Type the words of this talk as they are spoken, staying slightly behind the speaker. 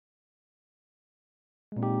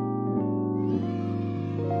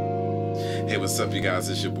Hey, what's up, you guys?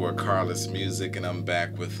 It's your boy KarlisMusik, and I'm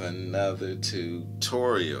back with another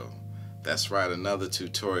tutorial. That's right, another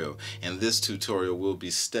tutorial. In this tutorial, we'll be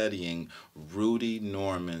studying Rudy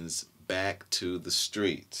Norman's Back to the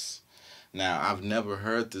Streets. Now, I've never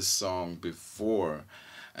heard this song before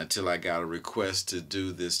until I got a request to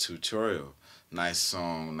do this tutorial. Nice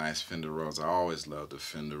song, nice Fender Rhodes. I always love the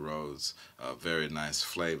Fender Rhodes. Very nice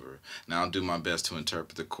flavor. Now I'll do my best to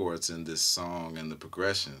interpret the chords in this song and the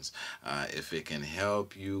progressions. If it can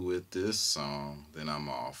help you with this song, then I'm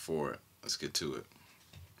all for it. Let's get to it.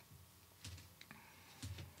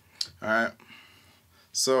 Alright.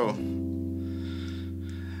 So,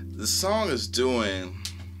 the song is doing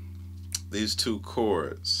these two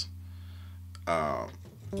chords.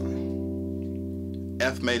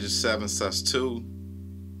 F major 7 sus2,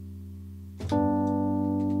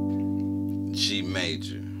 G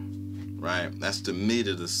major, right? That's the meat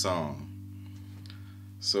of the song.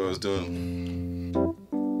 So it's doing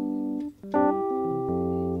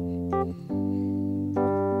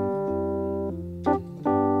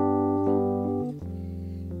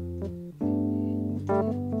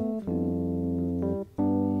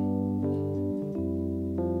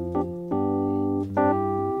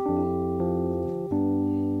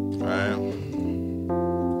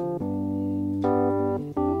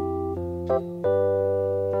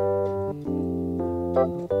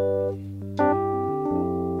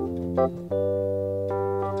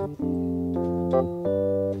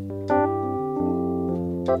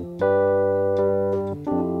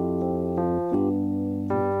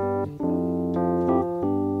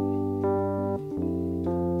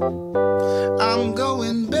I'm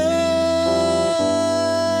going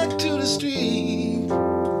back to the street.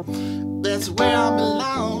 That's where I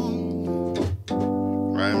belong.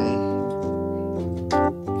 Right?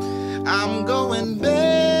 I'm going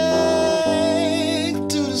back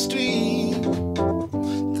to the street.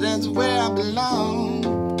 That's where I belong.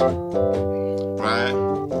 Right?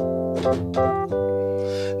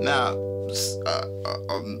 Now,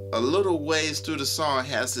 a little ways through the song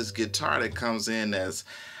has this guitar that comes in that's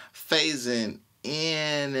phasing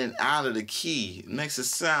in and out of the key. It makes it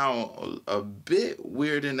sound a bit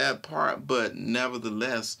weird in that part, but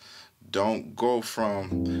nevertheless, don't go from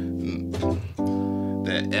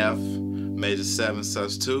that F major 7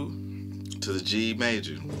 sus2 to the G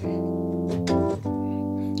major.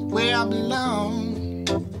 Where I belong.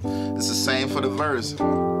 It's the same for the verse.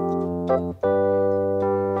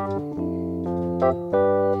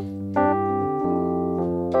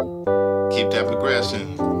 Keep that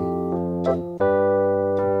progression.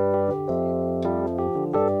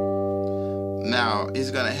 Now,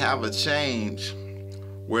 he's going to have a change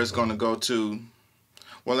where it's going to go to,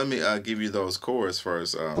 well, let me give you those chords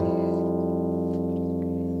first.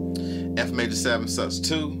 F major 7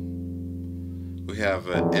 sus2. We have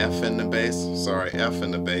an F in the bass, F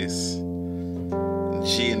in the bass.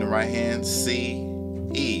 G in the right hand, C,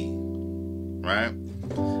 E, right?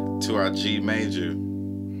 To our G major.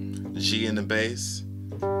 G in the bass,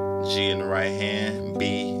 G in the right hand,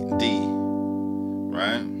 B, D,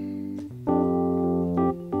 right?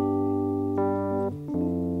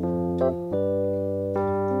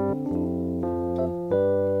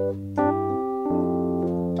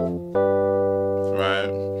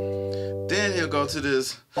 Right. Then he'll go to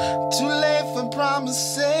this. Too late for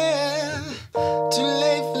promises, too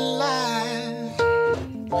late for lies.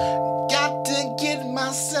 Got to get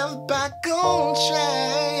myself back on track.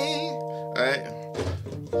 Right?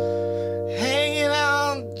 Hanging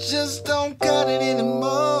out, just don't cut it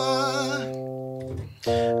anymore.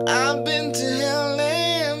 I've been to hell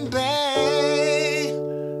and back.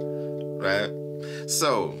 Right?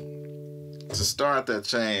 So, to start that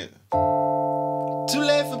chain, too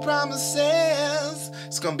late for promises.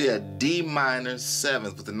 It's gonna be a D minor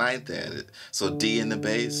 7th with the 9th added. So D in the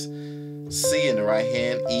bass, C in the right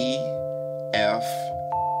hand, E, F,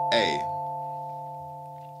 A.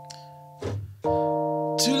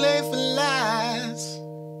 Too late for lies.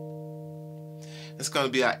 It's gonna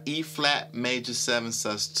be our E flat major 7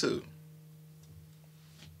 sus2.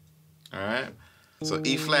 Alright? So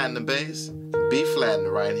E flat in the bass, B flat in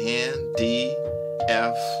the right hand, D,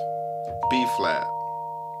 F, B flat.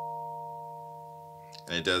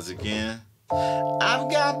 And it does again. I've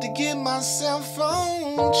got to get myself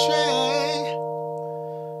on track.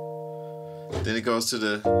 Then it goes to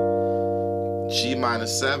the G minor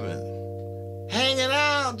 7. Hanging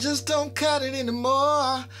out, just don't cut it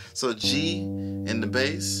anymore. So G in the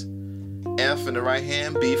bass, F in the right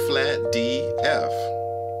hand, B flat, D, F.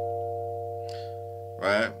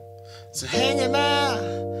 Right? So hanging out,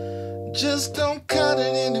 just don't cut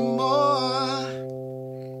it anymore.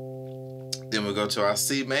 we go to our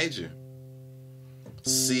C major.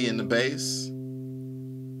 C in the bass,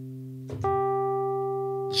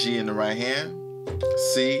 G in the right hand,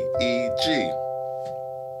 C, E, G.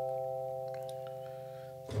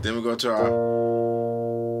 Then we go to our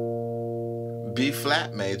B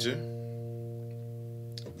flat major,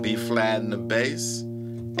 B flat in the bass,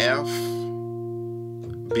 F,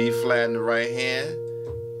 B flat in the right hand,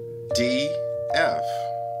 D, F.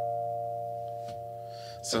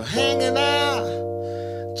 So hanging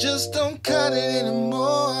out, just don't cut it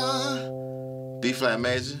anymore. B flat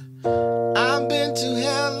major. I've been to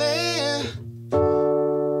hell and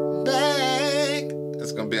back.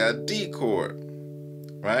 It's gonna be our D chord,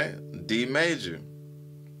 right? D major.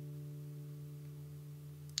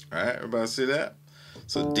 All right, everybody see that?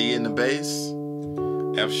 So D in the bass,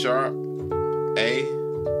 F sharp, A,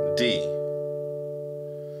 D.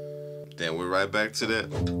 Then we're right back to that.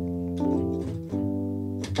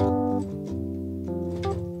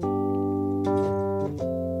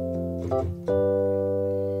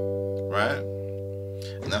 Right?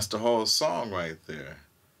 And that's the whole song right there.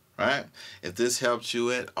 Right? If this helped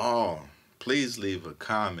you at all, please leave a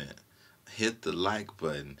comment. Hit the like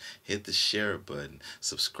button, hit the share button,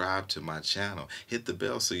 subscribe to my channel, hit the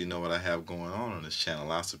bell so you know what I have going on this channel.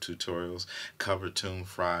 Lots of tutorials, cover tune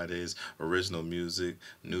Fridays, original music,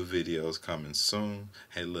 new videos coming soon.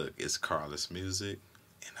 Hey look, it's KarlisMusik,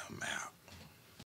 and I'm out.